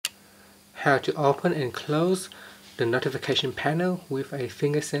how to open and close the notification panel with a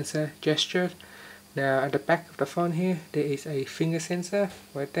finger sensor gesture. Now at the back of the phone here, there is a finger sensor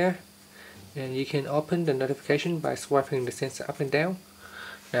right there, and you can open the notification by swiping the sensor up and down.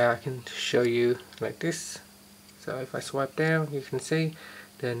 Now I can show you like this. So if I swipe down, you can see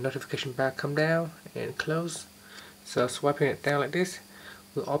the notification bar come down and close. So swiping it down like this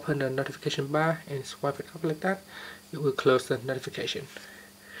will open the notification bar, and swipe it up like that, it will close the notification.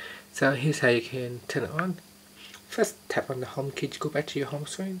 So here's how you can turn it on. First, tap on the home key to go back to your home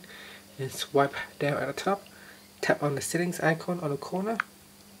screen, and swipe down at the top. Tap on the settings icon on the corner.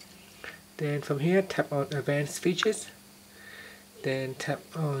 Then from here, tap on advanced features. Then tap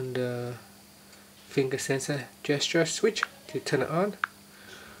on the finger sensor gesture switch to turn it on.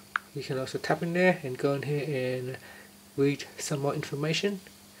 You can also tap in there and go in here and read some more information.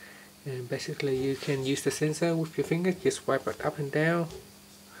 And basically you can use the sensor with your finger, just swipe it up and down.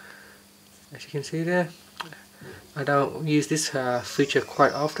 As you can see there, I don't use this feature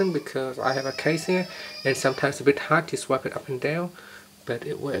quite often because I have a case here and sometimes it's a bit hard to swipe it up and down, but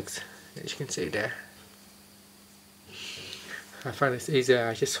it works, as you can see there. I find it's easier,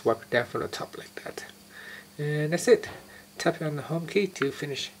 I just swipe it down from the top like that. And that's it. Tap on the home key to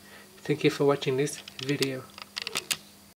finish. Thank you for watching this video.